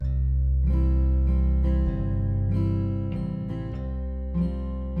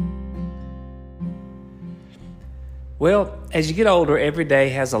Well, as you get older, every day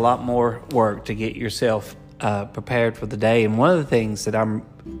has a lot more work to get yourself prepared for the day. And one of the things that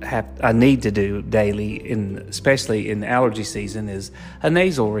I need to do daily, especially in allergy season, is a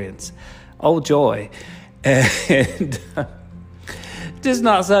nasal rinse. Oh, joy. And just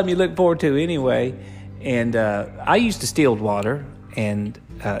not something you look forward to anyway. And I use distilled water, and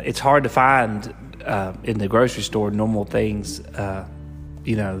it's hard to find in the grocery store normal things,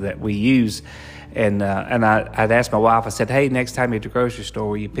 that we use. And I'd asked my wife, I said, hey, next time you're at the grocery store,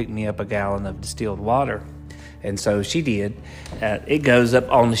 will you pick me up a gallon of distilled water? And so she did. It goes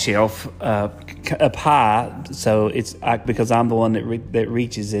up on the shelf up high, so it's because I'm the one that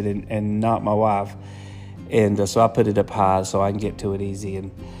reaches it and not my wife. And so I put it up high so I can get to it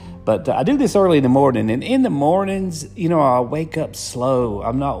easy. But I do this early in the morning. And in the mornings, I wake up slow.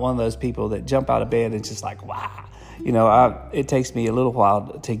 I'm not one of those people that jump out of bed and just like, wow. It takes me a little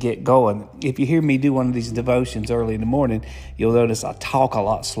while to get going. If you hear me do one of these devotions early in the morning, you'll notice I talk a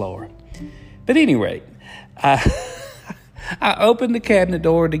lot slower. But at any rate, I opened the cabinet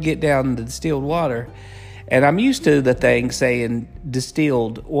door to get down the distilled water, and I'm used to the thing saying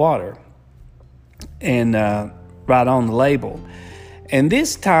distilled water and right on the label. And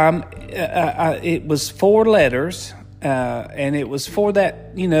this time, it was 4 letters, and it was for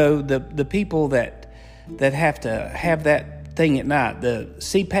that, the people that have to have that thing at night, the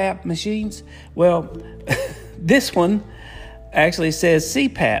CPAP machines. Well, this one actually says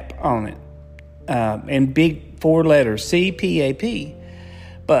CPAP on it, in big 4 letters, CPAP.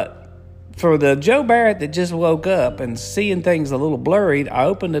 But for the Joe Barrett that just woke up and seeing things a little blurry, I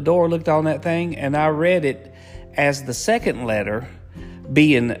opened the door, looked on that thing, and I read it as the second letter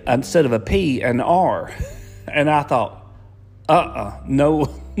being, instead of a P, an R. And I thought, no.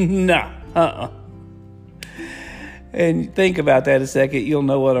 And think about that a second, you'll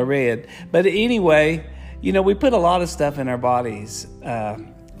know what I read. But anyway, we put a lot of stuff in our bodies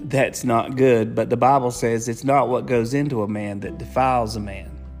that's not good. But the Bible says it's not what goes into a man that defiles a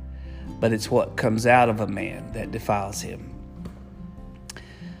man, but it's what comes out of a man that defiles him.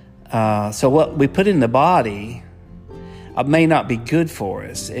 So what we put in the body may not be good for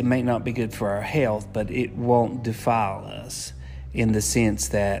us. It may not be good for our health, but it won't defile us in the sense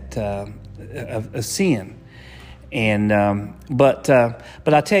that of sin. And but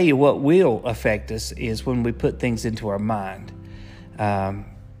I tell you what will affect us is when we put things into our mind.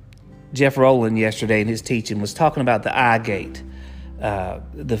 Jeff Rowland yesterday in his teaching was talking about the eye gate,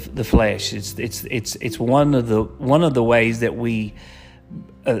 the flesh. It's one of the ways that we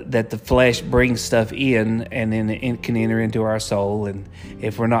that the flesh brings stuff in, and then it can enter into our soul. And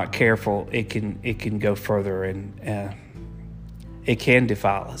if we're not careful, it can go further, and it can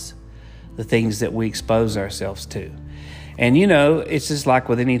defile us. The things that we expose ourselves to. And it's just like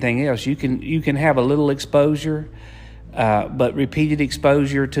with anything else. You can have a little exposure, but repeated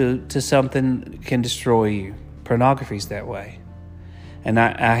exposure to something can destroy you. Pornography's that way. And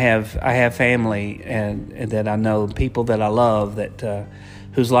I have family and that I know, people that I love, that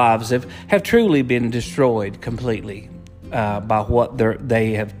whose lives have truly been destroyed completely by what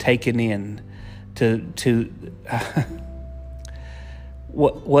they have taken in to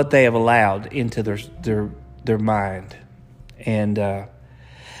what they have allowed into their mind. And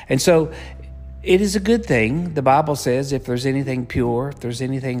so it is a good thing. The Bible says if there's anything pure, if there's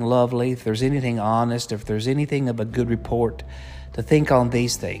anything lovely, if there's anything honest, if there's anything of a good report, to think on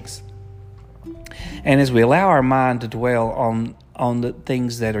these things. And as we allow our mind to dwell on the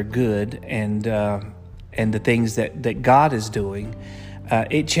things that are good and the things that God is doing,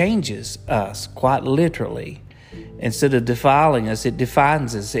 it changes us quite literally. Instead of defiling us, it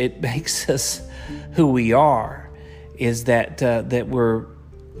defines us. It makes us who we are. Is that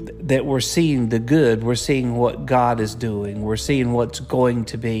we're seeing the good. We're seeing what God is doing. We're seeing what's going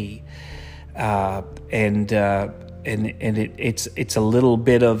to be, and it's a little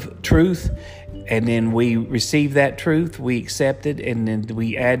bit of truth, and then we receive that truth, we accept it, and then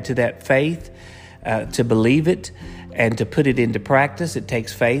we add to that faith to believe it. And to put it into practice. It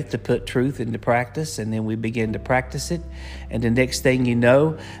takes faith to put truth into practice, and then we begin to practice it. And the next thing you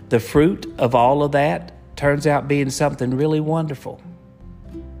know, the fruit of all of that turns out being something really wonderful.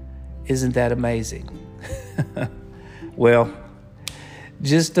 Isn't that amazing? Well,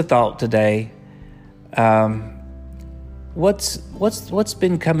 just a thought today. What's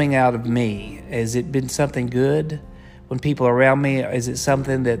been coming out of me? Has it been something good when people are around me? Is it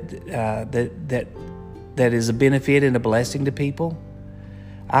something that is a benefit and a blessing to people?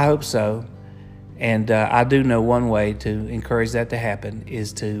 I hope so. And I do know one way to encourage that to happen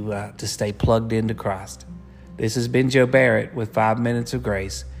is to stay plugged into Christ. This has been Joe Barrett with 5 Minutes of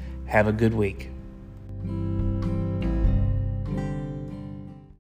Grace. Have a good week.